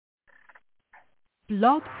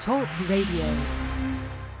Blog Talk Radio.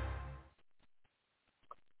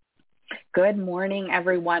 Good morning,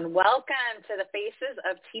 everyone. Welcome to the Faces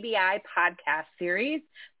of TBI podcast series,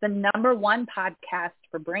 the #1 podcast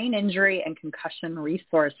for brain injury and concussion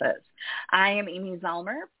resources. I am Amy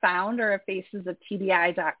Zellmer, founder of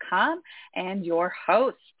FacesOfTBI.com and your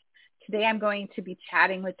host. Today I'm going to be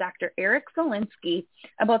chatting with Dr. Eric Zielinski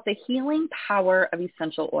about the healing power of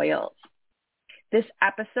essential oils. This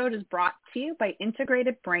episode is brought to you by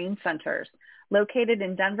Integrated Brain Centers. Located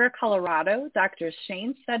in Denver, Colorado, Drs.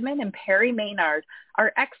 Shane Stedman and Perry Maynard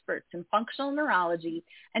are experts in functional neurology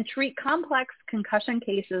and treat complex concussion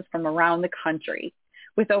cases from around the country.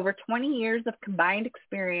 With over 20 years of combined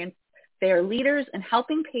experience, they are leaders in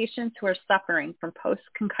helping patients who are suffering from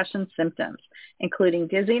post-concussion symptoms, including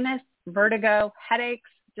dizziness, vertigo, headaches,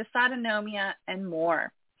 dysautonomia, and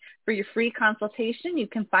more. For your free consultation, you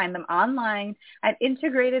can find them online at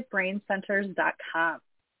integratedbraincenters.com.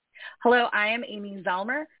 Hello, I am Amy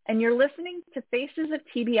Zellmer, and you're listening to Faces of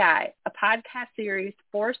TBI, a podcast series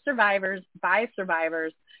for survivors by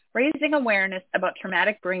survivors, raising awareness about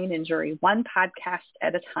traumatic brain injury, one podcast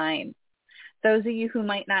at a time. Those of you who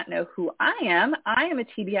might not know who I am a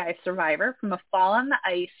TBI survivor from a fall on the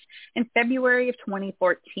ice in February of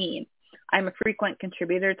 2014. I'm a frequent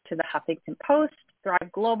contributor to the Huffington Post,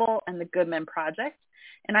 Thrive Global, and the Goodman Project,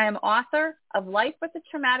 and I am author of Life with a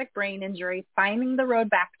Traumatic Brain Injury, Finding the Road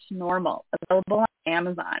Back to Normal, available on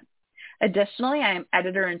Amazon. Additionally, I am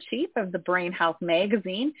editor-in-chief of the Brain Health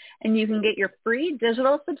Magazine, and you can get your free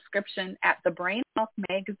digital subscription at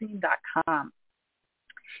thebrainhealthmagazine.com.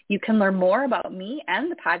 You can learn more about me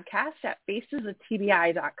and the podcast at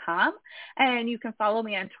facesoftbi.com, and you can follow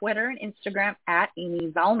me on Twitter and Instagram at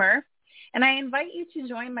Amy Zellmer. And I invite you to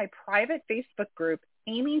join my private Facebook group,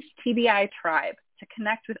 Amy's TBI Tribe, to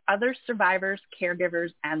connect with other survivors,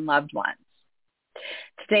 caregivers, and loved ones.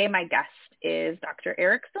 Today, my guest is Dr.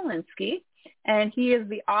 Eric Zielinski, and he is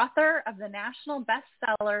the author of the national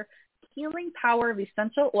bestseller, Healing Power of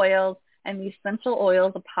Essential Oils and the Essential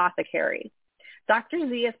Oils Apothecary. Dr.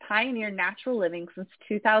 Z has pioneered natural living since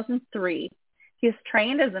 2003. He is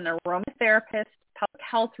trained as an aromatherapist, public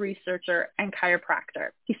health researcher, and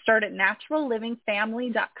chiropractor. He started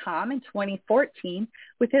naturallivingfamily.com in 2014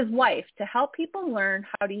 with his wife to help people learn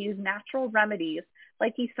how to use natural remedies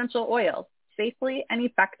like essential oils safely and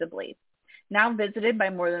effectively. Now visited by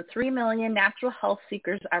more than 3 million natural health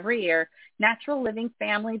seekers every year,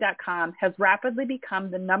 naturallivingfamily.com has rapidly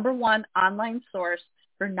become the #1 online source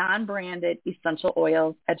for non-branded essential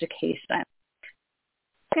oils education.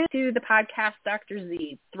 Welcome to the podcast, Dr.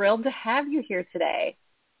 Z. Thrilled to have you here today.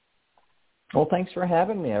 Well, thanks for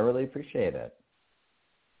having me. I really appreciate it.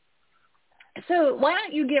 So why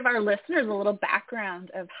don't you give our listeners a little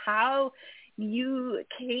background of how you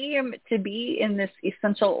came to be in this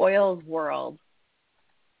essential oils world?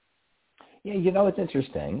 Yeah, it's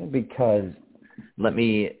interesting because let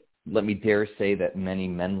me dare say that many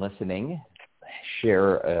men listening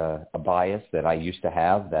share a bias that I used to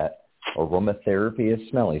have, that aromatherapy is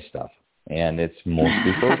smelly stuff, and it's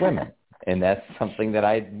mostly for women. And that's something that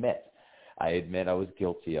I admit. I was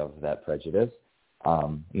guilty of that prejudice. I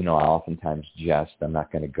oftentimes jest, I'm not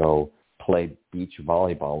going to go play beach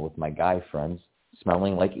volleyball with my guy friends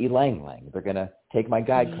smelling like ylang ylang. They're going to take my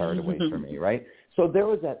guy card away from me, right? So there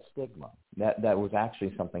was that stigma. That was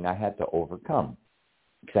actually something I had to overcome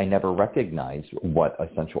because I never recognized what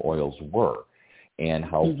essential oils were and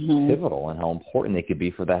how pivotal and how important they could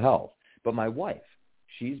be for the health. But my wife,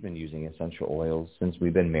 she's been using essential oils since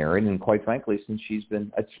we've been married, and quite frankly, since she's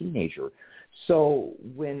been a teenager. So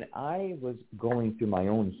when I was going through my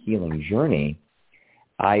own healing journey,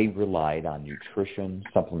 I relied on nutrition,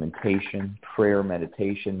 supplementation, prayer,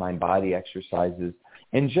 meditation, mind-body exercises,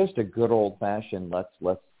 and just a good old-fashioned let's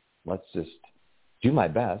just do my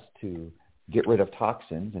best to get rid of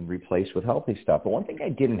toxins and replace with healthy stuff. But one thing I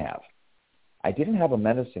didn't have a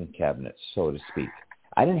medicine cabinet, so to speak.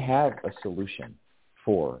 I didn't have a solution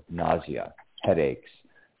for nausea, headaches,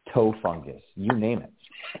 toe fungus, you name it.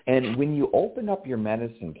 And when you open up your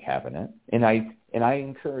medicine cabinet, and I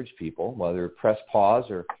encourage people, whether press pause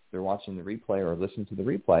or they're watching the replay or listen to the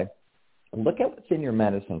replay, look at what's in your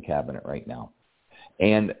medicine cabinet right now.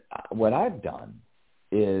 And what I've done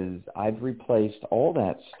is I've replaced all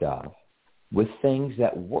that stuff with things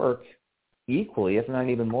that work equally, if not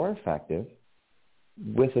even more effective,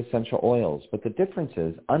 with essential oils. But the difference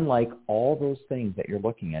is, unlike all those things that you're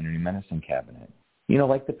looking at in your medicine cabinet,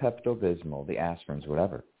 like the Pepto-Bismol, the aspirins,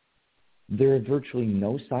 whatever, there are virtually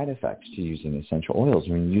no side effects to using essential oils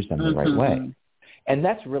when you use them the right way. And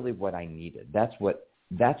that's really what I needed. That's what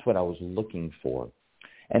I was looking for.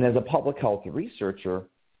 And as a public health researcher,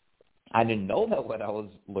 I didn't know that what I was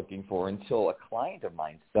looking for until a client of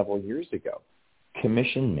mine several years ago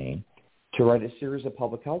commissioned me to write a series of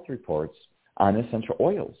public health reports on essential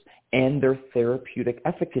oils and their therapeutic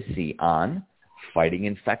efficacy on fighting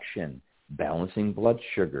infection, balancing blood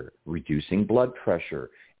sugar, reducing blood pressure,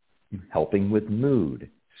 helping with mood,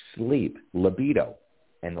 sleep, libido,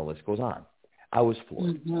 and the list goes on. I was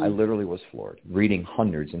floored. I literally was floored, reading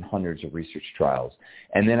hundreds and hundreds of research trials.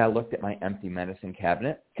 And then I looked at my empty medicine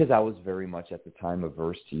cabinet because I was very much at the time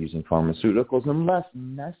averse to using pharmaceuticals unless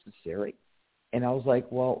necessary. And I was like,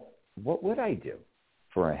 well, what would I do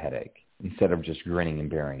for a headache instead of just grinning and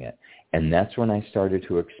bearing it? And that's when I started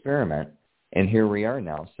to experiment. And here we are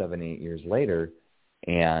now, 7-8 years later.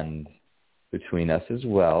 And between us as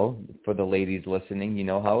well, for the ladies listening, you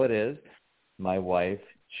know how it is. My wife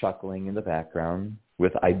chuckling in the background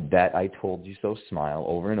with that I told you so smile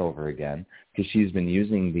over and over again because she's been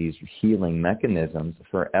using these healing mechanisms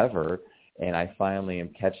forever, and I finally am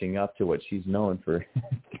catching up to what she's known for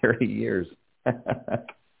 30 years.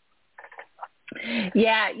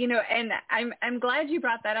 Yeah, and I'm glad you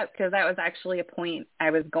brought that up because that was actually a point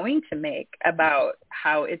I was going to make about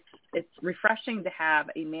how it's refreshing to have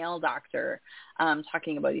a male doctor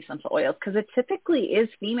talking about essential oils because it typically is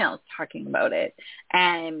females talking about it.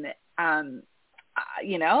 And,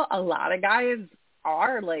 a lot of guys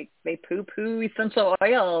are like, they poo-poo essential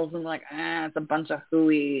oils and like, it's a bunch of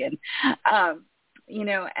hooey. And,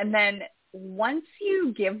 and then once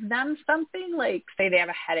you give them something, like say they have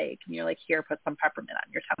a headache and you're like, here, put some peppermint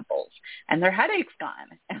on your temples, and their headache's gone.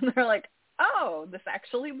 And they're like, oh, this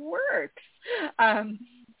actually works.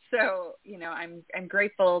 So, I'm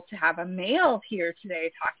grateful to have a male here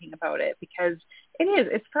today talking about it because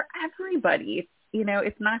it's for everybody.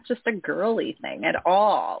 It's not just a girly thing at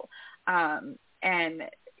all. And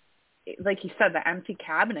like you said, the empty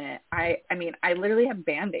cabinet, I literally have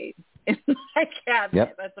Band-Aids in my cabinet.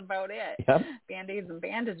 Yep. That's about it. Yep. Band-Aids and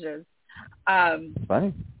bandages.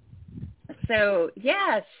 Funny. So,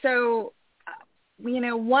 yeah. So, where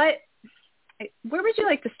would you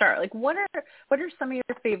like to start? Like, what are some of your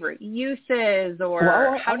favorite uses,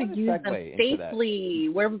 or how to use them safely?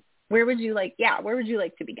 Where would you like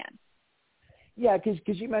to begin? Yeah,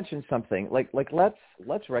 because you mentioned something like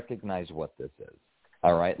let's recognize what this is.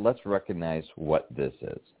 All right, let's recognize what this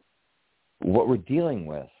is. What we're dealing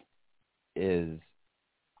with is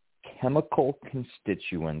chemical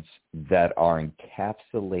constituents that are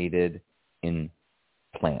encapsulated in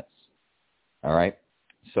plants. All right?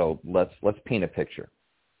 So let's paint a picture.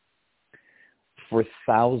 For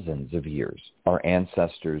thousands of years, our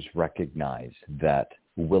ancestors recognized that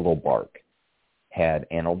willow bark had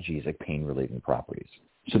analgesic pain-relieving properties.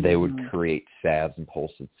 So they would create salves and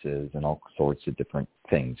poultices and all sorts of different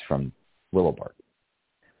things from willow bark.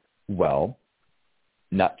 Well,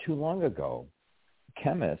 not too long ago,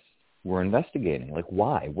 chemists were investigating, like,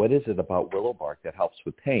 why? What is it about willow bark that helps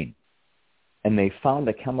with pain? And they found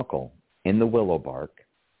a chemical in the willow bark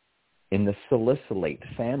in the salicylate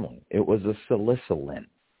family. It was a salicylin.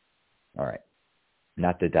 All right.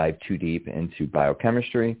 Not to dive too deep into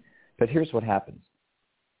biochemistry, but here's what happens.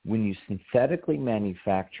 When you synthetically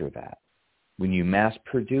manufacture that, when you mass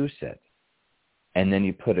produce it, and then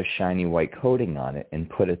you put a shiny white coating on it and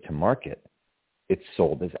put it to market, it's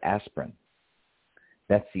sold as aspirin.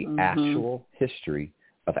 That's the actual history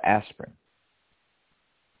of aspirin.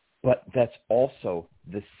 But that's also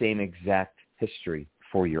the same exact history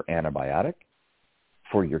for your antibiotic,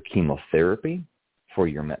 for your chemotherapy, for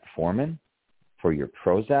your metformin, for your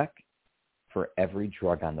Prozac, for every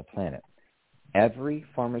drug on the planet. Every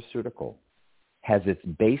pharmaceutical has its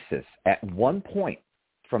basis at one point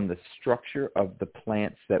from the structure of the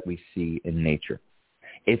plants that we see in nature.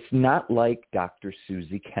 It's not like Dr.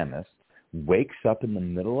 Susie Chemist wakes up in the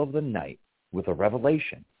middle of the night with a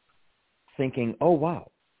revelation thinking, oh,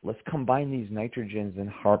 wow, let's combine these nitrogens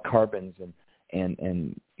and carbons and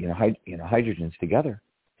hydrogens together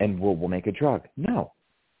and we'll make a drug. No,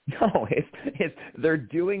 it's they're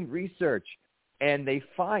doing research and they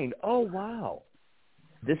find, oh, wow,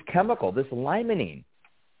 this chemical, this limonene,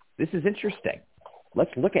 this is interesting.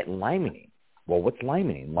 Let's look at limonene. Well, what's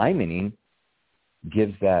limonene? Limonene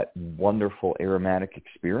gives that wonderful aromatic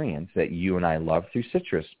experience that you and I love through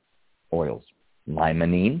citrus oils.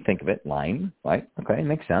 Limonene, think of it, lime, right? Okay,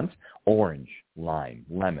 makes sense. Orange, lime,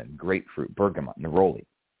 lemon, grapefruit, bergamot, neroli.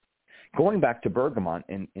 Going back to bergamot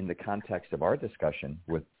in the context of our discussion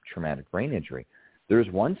with traumatic brain injury, there's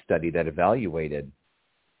one study that evaluated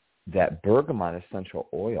that bergamot essential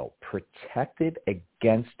oil protected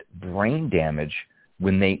against brain damage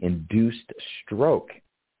when they induced stroke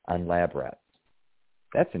on lab rats.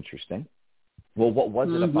 That's interesting. Well, what was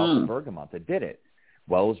it about the bergamot that did it?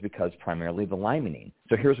 Well, it was because primarily the limonene.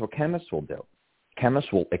 So here's what chemists will do.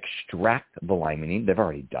 Chemists will extract the limonene. They've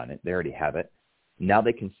already done it. They already have it. Now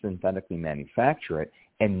they can synthetically manufacture it,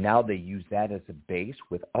 and now they use that as a base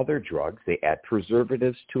with other drugs. They add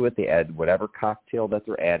preservatives to it. They add whatever cocktail that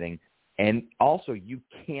they're adding. And also, you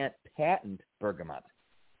can't patent bergamot,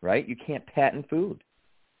 right? You can't patent food.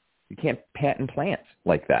 You can't patent plants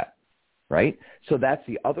like that, right? So that's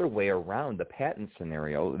the other way around the patent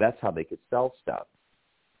scenario. That's how they could sell stuff.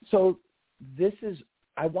 So this is,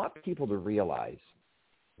 I want people to realize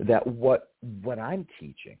that what I'm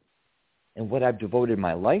teaching and what I've devoted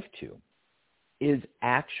my life to is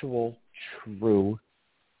actual, true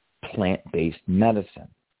plant-based medicine.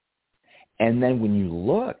 And then when you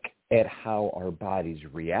look at how our bodies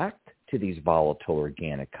react to these volatile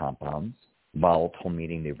organic compounds, volatile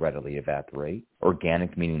meaning they readily evaporate,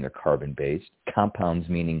 organic meaning they're carbon-based, compounds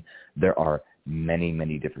meaning there are many,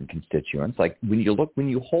 many different constituents. Like when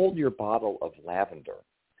you hold your bottle of lavender,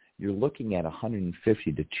 you're looking at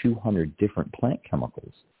 150 to 200 different plant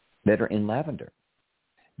chemicals that are in lavender.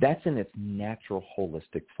 That's in its natural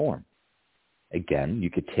holistic form. Again, you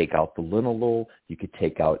could take out the linalool, you could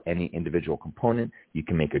take out any individual component, you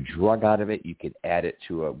can make a drug out of it, you could add it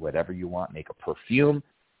to whatever you want, make a perfume.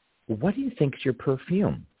 What do you think is your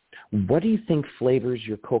perfume? What do you think flavors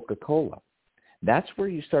your Coca-Cola? That's where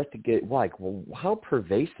you start to get like, well, how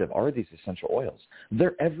pervasive are these essential oils?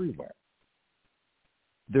 They're everywhere.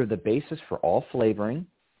 They're the basis for all flavoring.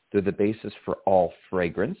 They're the basis for all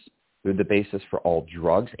fragrance. They're the basis for all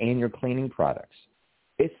drugs and your cleaning products.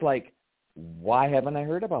 It's like, why haven't I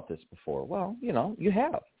heard about this before? Well, you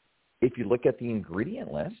have. If you look at the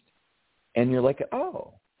ingredient list and you're like,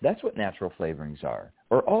 oh, that's what natural flavorings are.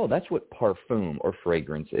 Or, oh, that's what parfum or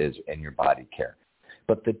fragrance is in your body care.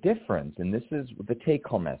 But the difference, and this is the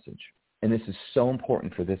take-home message, and this is so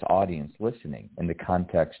important for this audience listening in the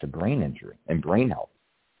context of brain injury and brain health,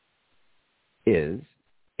 is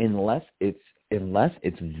unless it's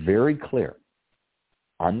very clear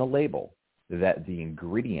on the label that the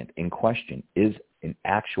ingredient in question is an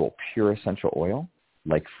actual pure essential oil,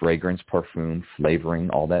 like fragrance, parfum, flavoring,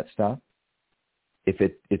 all that stuff, if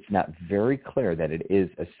it's not very clear that it is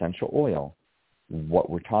essential oil, what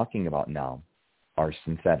we're talking about now are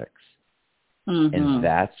synthetics. Mm-hmm. And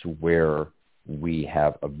that's where we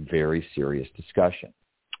have a very serious discussion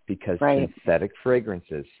because synthetic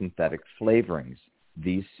fragrances, synthetic flavorings,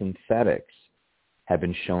 these synthetics have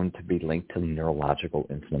been shown to be linked to neurological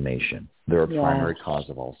inflammation. They're a primary cause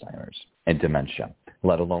of Alzheimer's and dementia,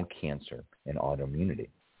 let alone cancer and autoimmunity.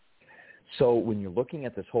 So when you're looking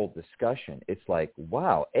at this whole discussion, it's like,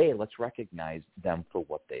 wow, let's recognize them for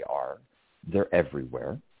what they are. They're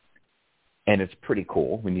everywhere. And it's pretty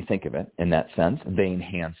cool when you think of it in that sense. They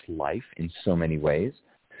enhance life in so many ways.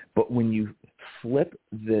 But when you flip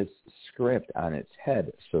this script on its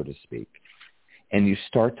head, so to speak, and you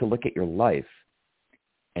start to look at your life,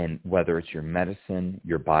 and whether it's your medicine,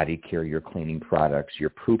 your body care, your cleaning products, your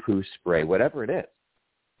poo-poo spray, whatever it is,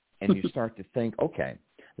 and you start to think, okay,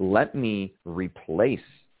 let me replace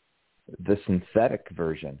the synthetic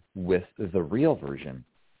version with the real version,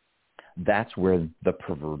 that's where the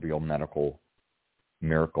proverbial medical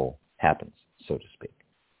miracle happens, so to speak.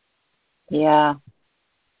 Yeah.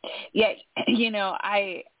 Yeah,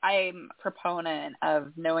 I'm a proponent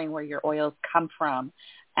of knowing where your oils come from.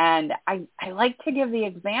 And I like to give the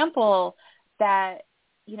example that,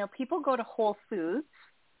 people go to Whole Foods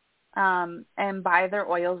and buy their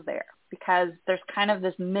oils there because there's kind of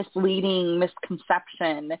this misleading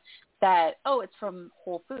misconception that, it's from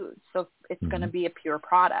Whole Foods, so it's going to be a pure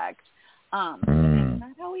product. That's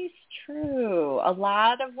not always true. A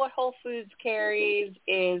lot of what Whole Foods carries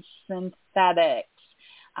is synthetics.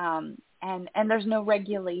 And there's no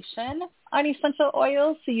regulation on essential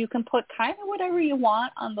oils, so you can put kind of whatever you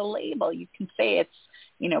want on the label. You can say it's,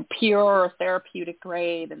 pure or therapeutic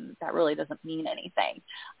grade, and that really doesn't mean anything.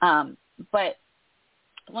 But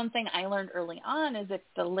one thing I learned early on is if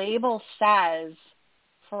the label says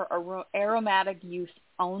for aromatic use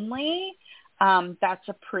only, that's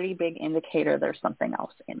a pretty big indicator there's something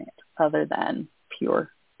else in it other than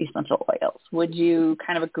pure essential oils. Would you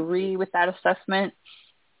kind of agree with that assessment?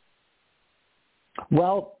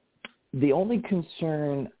 Well, the only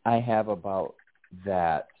concern I have about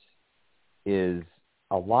that is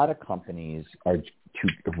a lot of companies are,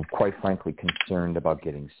 quite frankly, concerned about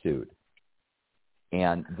getting sued.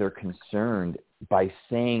 And they're concerned by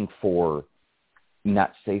saying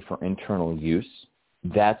not safe for internal use,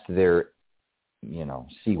 that's their,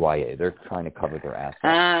 CYA. They're trying to cover their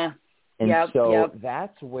assets.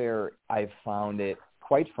 That's where I've found it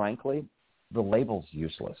quite frankly, the label's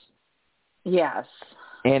useless. Yes.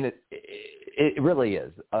 And it really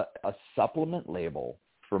is. A supplement label,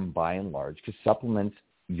 from by and large, because supplements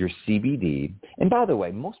your CBD. And by the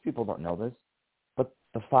way, most people don't know this, but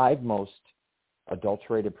the 5 most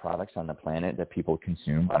adulterated products on the planet that people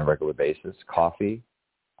consume on a regular basis: coffee,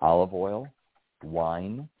 olive oil,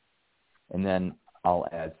 wine, and then I'll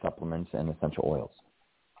add supplements and essential oils.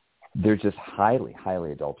 They're just highly,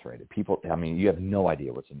 highly adulterated. People, I mean, you have no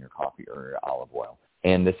idea what's in your coffee or your olive oil.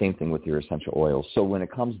 And the same thing with your essential oils. So when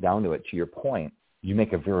it comes down to it, to your point, you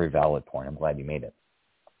make a very valid point. I'm glad you made it.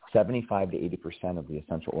 75 to 80% of the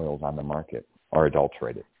essential oils on the market are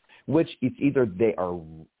adulterated, which it's either they are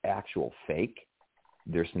actual fake,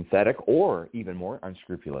 they're synthetic, or even more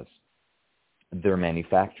unscrupulous. They're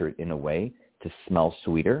manufactured in a way to smell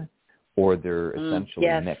sweeter, or they're essentially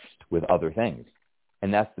mixed with other things.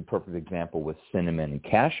 And that's the perfect example with cinnamon and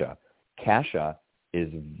cassia. Cassia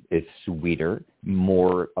is sweeter,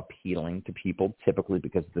 more appealing to people, typically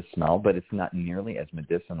because of the smell, but it's not nearly as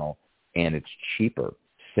medicinal, and it's cheaper.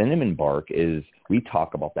 Cinnamon bark is, we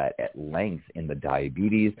talk about that at length in the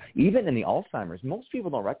diabetes, even in the Alzheimer's. Most people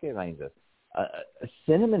don't recognize this.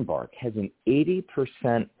 Cinnamon bark has an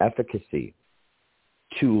 80% efficacy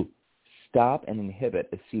to stop and inhibit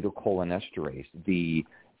acetylcholinesterase,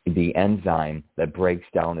 the enzyme that breaks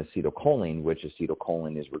down acetylcholine, which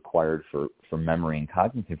acetylcholine is required for memory and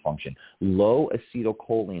cognitive function. Low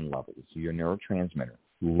acetylcholine levels, your neurotransmitter,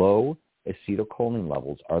 low acetylcholine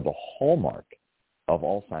levels are the hallmark of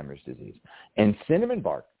Alzheimer's disease. And cinnamon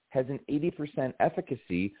bark has an 80%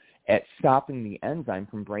 efficacy at stopping the enzyme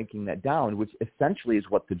from breaking that down, which essentially is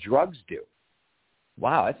what the drugs do.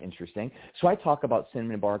 Wow, that's interesting. So I talk about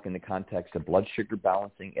cinnamon bark in the context of blood sugar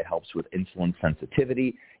balancing. It helps with insulin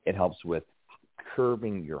sensitivity. It helps with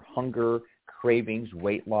curbing your hunger, cravings,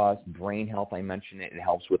 weight loss, brain health. I mentioned it. It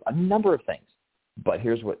helps with a number of things. But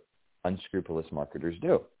here's what unscrupulous marketers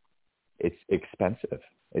do. It's expensive.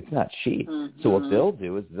 It's not cheap. Mm-hmm. So what they'll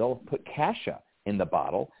do is they'll put cassia in the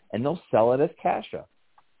bottle, and they'll sell it as cassia.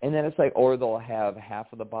 And then it's like, or they'll have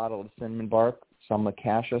half of the bottle of cinnamon bark, some of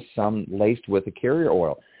cassia, some laced with a carrier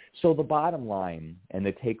oil. So the bottom line and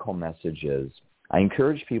the take-home message is, I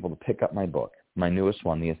encourage people to pick up my book, my newest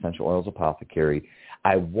one, The Essential Oils Apothecary.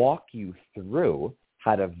 I walk you through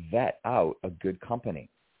how to vet out a good company.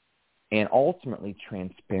 And ultimately,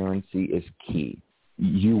 transparency is key.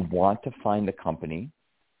 You want to find a company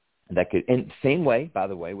that could, and same way, by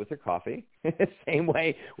the way, with your coffee, same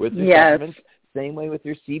way with your supplements, same way with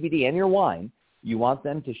your CBD and your wine. You want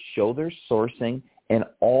them to show their sourcing, and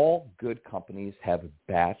all good companies have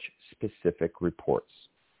batch-specific reports.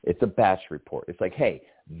 It's a batch report. It's like, hey,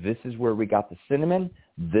 this is where we got the cinnamon.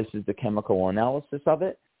 This is the chemical analysis of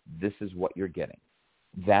it. This is what you're getting.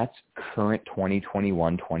 That's current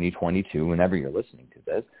 2021, 2022, whenever you're listening to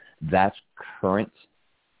this. That's current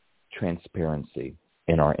transparency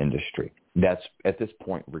in our industry. That's, at this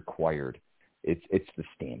point, required. It's the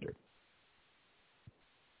standard.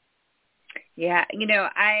 Yeah,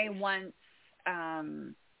 I once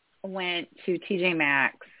went to TJ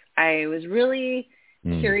Maxx. I was really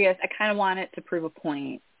curious. I kind of wanted to prove a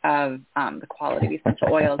point of the quality of essential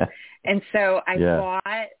oils. And so I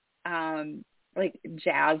bought like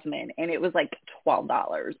jasmine, and it was like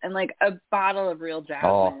 $12. And like a bottle of real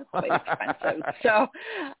jasmine is quite expensive. So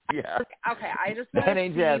I was like, okay, I just want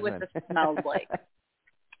to see what this smells like.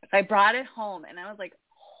 So I brought it home, and I was like,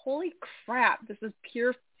 holy crap, this is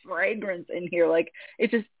pure fragrance in here. Like,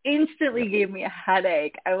 it just instantly gave me a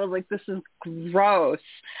headache. I was like, this is gross.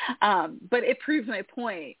 But it proves my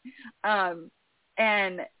point. And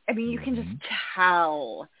I mean, you can just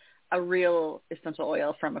tell a real essential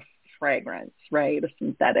oil from a fragrance, right? A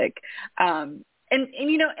synthetic. And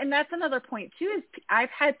that's another point too, is I've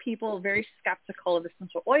had people very skeptical of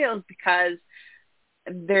essential oils because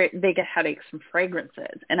they get headaches from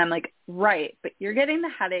fragrances. And I'm like, right, but you're getting the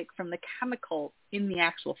headache from the chemical in the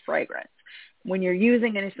actual fragrance. When you're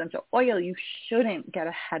using an essential oil, you shouldn't get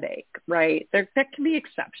a headache, right? There can be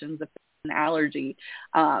exceptions if it's an allergy.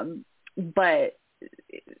 But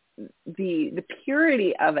the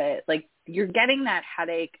purity of it, like, you're getting that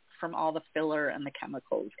headache from all the filler and the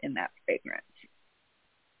chemicals in that fragrance.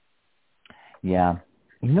 Yeah.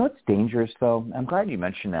 You know what's dangerous, though? I'm glad you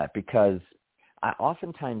mentioned that, because I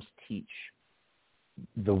oftentimes teach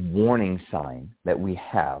the warning sign that we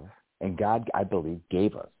have, and God, I believe,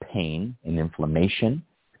 gave us pain and inflammation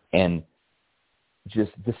and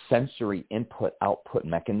just the sensory input-output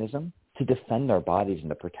mechanism to defend our bodies and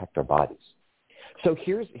to protect our bodies. So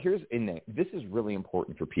this is really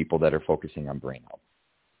important for people that are focusing on brain health.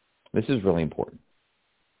 This is really important.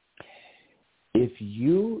 If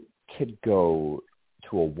you could go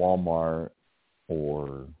to a Walmart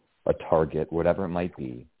or a Target, whatever it might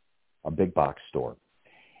be, a big box store,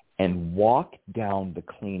 and walk down the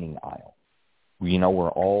cleaning aisle, you know, where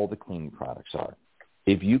all the cleaning products are.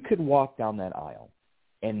 If you could walk down that aisle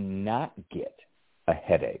and not get a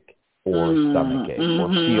headache or a stomachache or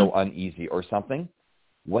feel uneasy or something,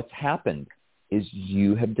 what's happened is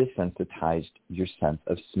you have desensitized your sense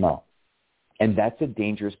of smell. And that's a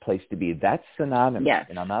dangerous place to be. That's synonymous,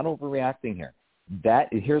 and I'm not overreacting here.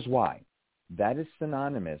 Here's why. That is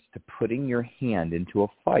synonymous to putting your hand into a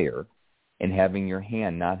fire and having your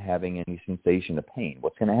hand not having any sensation of pain.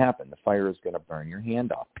 What's going to happen? The fire is going to burn your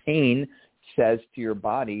hand off. Pain says to your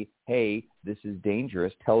body, hey, this is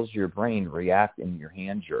dangerous, tells your brain, react, and your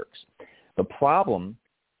hand jerks. The problem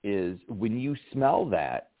is when you smell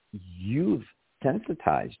that, you've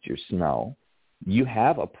sensitized your smell. You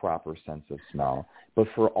have a proper sense of smell. But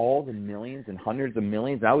for all the millions and hundreds of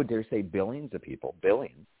millions, I would dare say billions of people,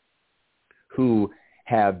 billions, who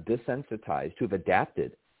have desensitized, who have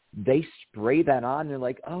adapted, they spray that on and they're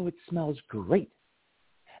like, oh, it smells great.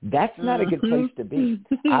 That's not a good place to be.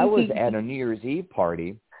 I was at a New Year's Eve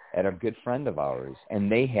party at a good friend of ours,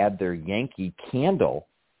 and they had their Yankee candle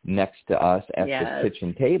next to us at the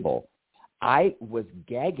kitchen table. I was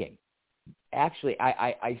gagging. Actually,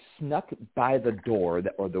 I snuck by the door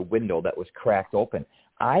or the window that was cracked open.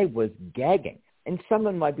 I was gagging. And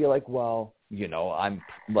someone might be like, well, you know, I'm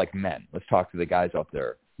like men. Let's talk to the guys up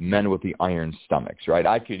there. Men with the iron stomachs, right?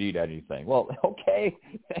 I could eat anything. Well, okay,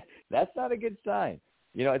 that's not a good sign.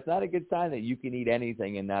 You know, it's not a good sign that you can eat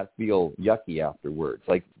anything and not feel yucky afterwards.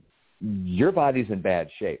 Like, your body's in bad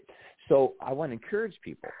shape. So I want to encourage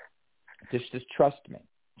people to just trust me,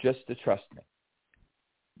 just to trust me.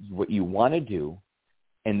 What you want to do,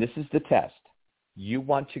 and this is the test, you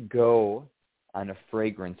want to go on a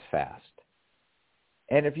fragrance fast.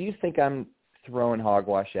 And if you think I'm throwing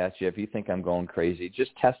hogwash at you, if you think I'm going crazy,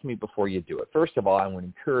 just test me before you do it. First of all, I want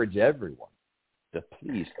to encourage everyone to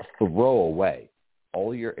please throw away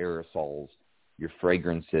all your aerosols, your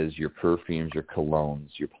fragrances, your perfumes, your colognes,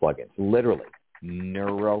 your plugins. Literally,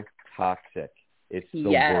 neurotoxic. It's the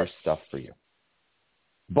worst stuff for you.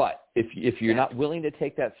 But if you're not willing to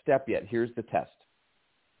take that step yet, here's the test.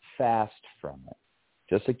 Fast from it.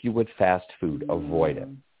 Just like you would fast food, avoid it.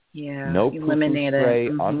 Yeah, no eliminate spray,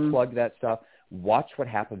 it. Unplug that stuff. Watch what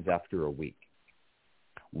happens after a week.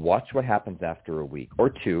 Watch what happens after a week or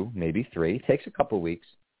two, maybe three. It takes a couple of weeks.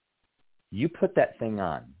 You put that thing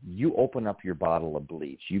on. You open up your bottle of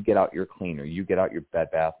bleach. You get out your cleaner. You get out your Bed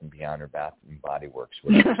Bath & Beyond or Bath & Body Works,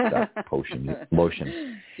 whatever stuff,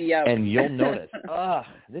 lotion. Yep. And you'll notice,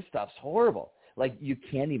 this stuff's horrible. Like, you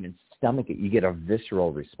can't even stomach it. You get a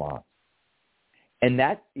visceral response. And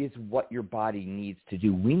that is what your body needs to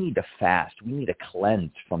do. We need to fast. We need to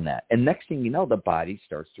cleanse from that. And next thing you know, the body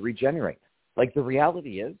starts to regenerate. Like, the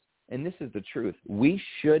reality is, and this is the truth, we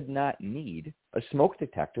should not need a smoke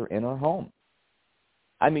detector in our home.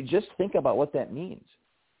 I mean, just think about what that means.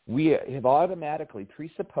 We have automatically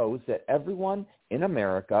presupposed that everyone in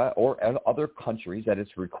America or other countries that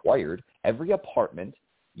it's required, every apartment,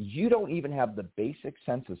 you don't even have the basic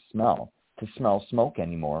sense of smell to smell smoke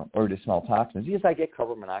anymore or to smell toxins. Yes, I get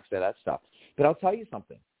carbon monoxide, that stuff. But I'll tell you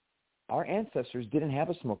something. Our ancestors didn't have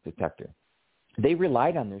a smoke detector. They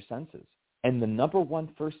relied on their senses. And the number one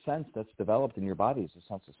first sense that's developed in your body is the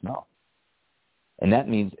sense of smell. And that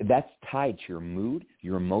means that's tied to your mood,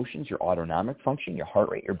 your emotions, your autonomic function, your heart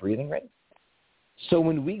rate, your breathing rate. So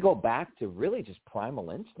when we go back to really just primal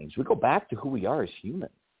instincts, we go back to who we are as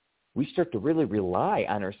humans. We start to really rely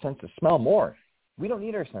on our sense of smell more. We don't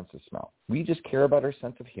need our sense of smell. We just care about our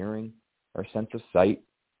sense of hearing, our sense of sight.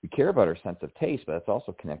 We care about our sense of taste, but that's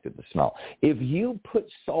also connected to smell. If you put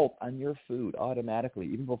salt on your food automatically,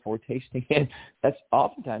 even before tasting it, that's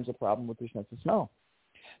oftentimes a problem with your sense of smell.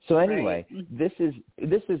 So anyway, this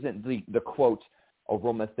isn't the quote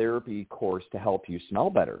aromatherapy course to help you smell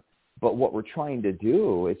better. But what we're trying to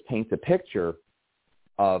do is paint the picture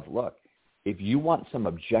of, look, if you want some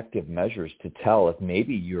objective measures to tell if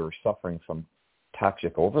maybe you're suffering from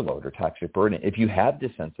toxic overload or toxic burden, if you have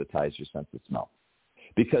desensitized your sense of smell.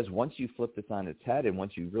 Because once you flip this on its head and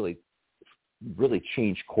once you really, really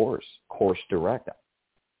change course direct,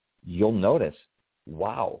 you'll notice,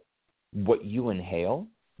 wow, what you inhale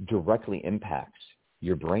directly impacts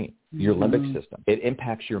your brain, your limbic system. It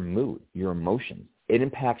impacts your mood, your emotions. It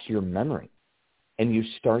impacts your memory. And you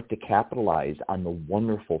start to capitalize on the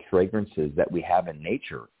wonderful fragrances that we have in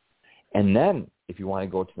nature. And then if you want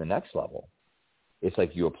to go to the next level, it's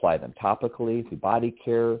like you apply them topically through body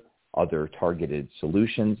care, other targeted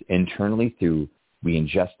solutions internally through We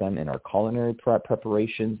ingest them in our culinary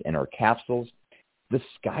preparations, in our capsules. The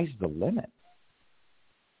sky's the limit.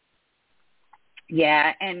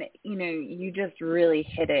 Yeah, and, you just really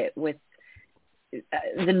hit it with the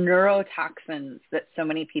neurotoxins that so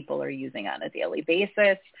many people are using on a daily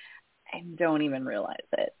basis and don't even realize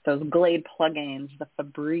it. Those Glade plugins, the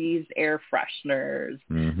Febreze air fresheners,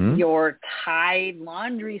 your Tide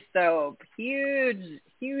laundry soap, huge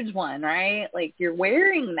one, right? Like you're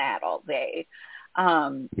wearing that all day.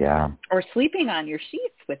 Or sleeping on your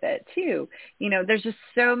sheets with it too. There's just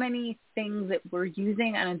so many things that we're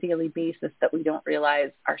using on a daily basis that we don't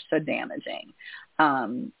realize are so damaging.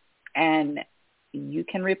 And you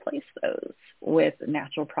can replace those with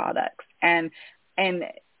natural products. And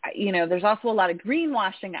there's also a lot of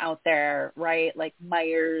greenwashing out there, right? Like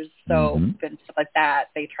Meyer's soap and stuff like that.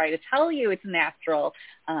 They try to tell you it's natural,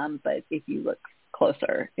 but if you look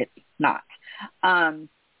closer, it's not.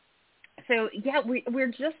 So, yeah,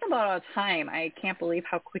 we're just about out of time. I can't believe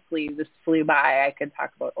how quickly this flew by. I could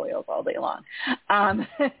talk about oils all day long.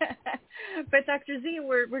 But Dr. Z,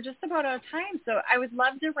 we're just about out of time. So I would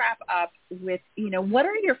love to wrap up with, what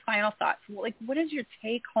are your final thoughts? Like, what is your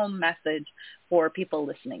take-home message for people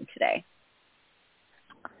listening today?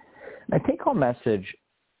 My take-home message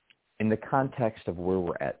in the context of where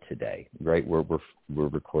we're at today, right? We're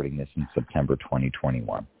recording this in September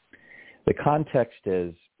 2021. The context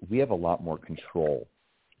is we have a lot more control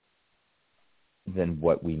than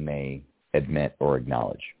what we may admit or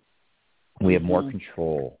acknowledge. We have more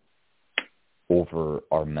control over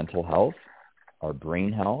our mental health, our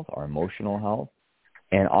brain health, our emotional health,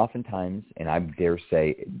 and oftentimes, and I dare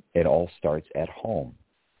say it all starts at home,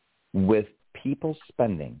 with people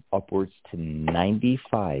spending upwards to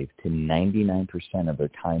 95 to 99% of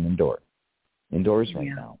their time indoors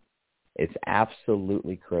right now. It's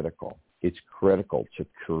absolutely critical. It's critical to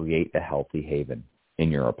create a healthy haven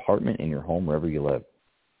in your apartment, in your home, wherever you live.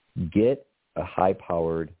 Get a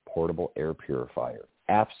high-powered portable air purifier.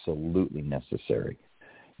 Absolutely necessary.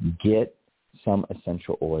 Get some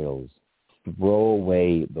essential oils. Throw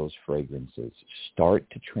away those fragrances. Start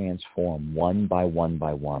to transform one by one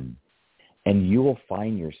by one. And you will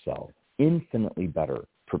find yourself infinitely better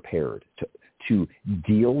prepared to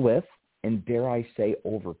deal with and, dare I say,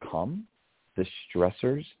 overcome the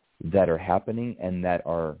stressors that are happening and that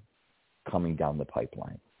are coming down the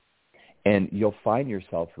pipeline. And you'll find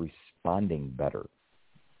yourself responding better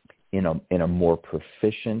in a more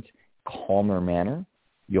proficient, calmer manner.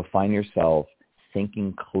 You'll find yourself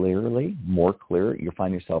thinking clearly, more clear. You'll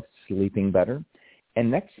find yourself sleeping better.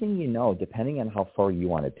 And next thing you know, depending on how far you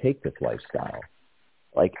want to take this lifestyle,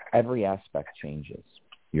 like every aspect changes.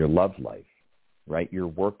 Your love life, right? Your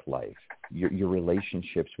work life, your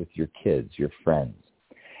relationships with your kids, your friends.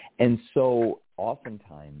 And so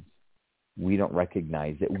oftentimes we don't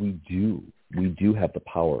recognize that we do have the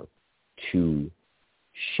power to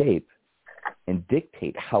shape and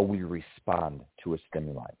dictate how we respond to a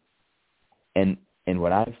stimuli. And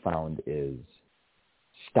what I've found is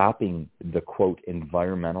stopping the, quote,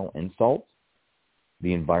 environmental insults,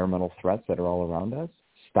 the environmental threats that are all around us,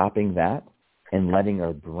 stopping that and letting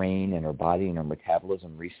our brain and our body and our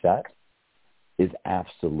metabolism reset is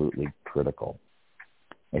absolutely critical.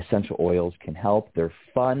 Essential oils can help. They're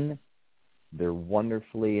fun. They're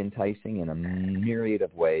wonderfully enticing in a myriad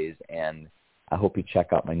of ways. And I hope you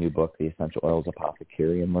check out my new book, The Essential Oils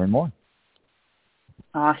Apothecary, and learn more.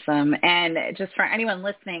 Awesome. And just for anyone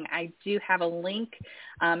listening, I do have a link,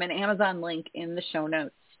 an Amazon link in the show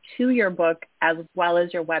notes to your book as well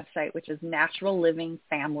as your website, which is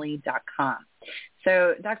naturallivingfamily.com.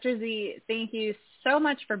 So, Dr. Z, thank you so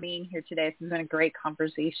much for being here today. This has been a great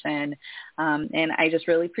conversation, and I just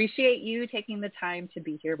really appreciate you taking the time to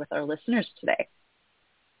be here with our listeners today.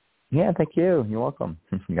 Yeah, thank you. You're welcome.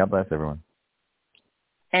 God bless everyone.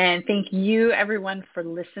 And thank you, everyone, for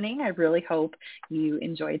listening. I really hope you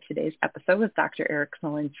enjoyed today's episode with Dr. Eric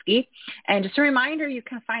Zielinski. And just a reminder, you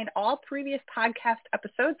can find all previous podcast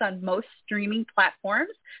episodes on most streaming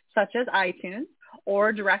platforms, such as iTunes,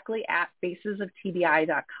 or directly at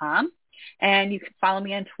facesoftbi.com. And you can follow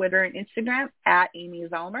me on Twitter and Instagram at Amy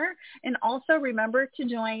Zellmer. And also remember to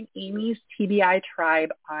join Amy's TBI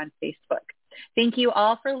Tribe on Facebook. Thank you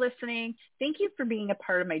all for listening. Thank you for being a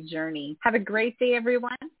part of my journey. Have a great day,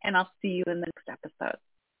 everyone, and I'll see you in the next episode.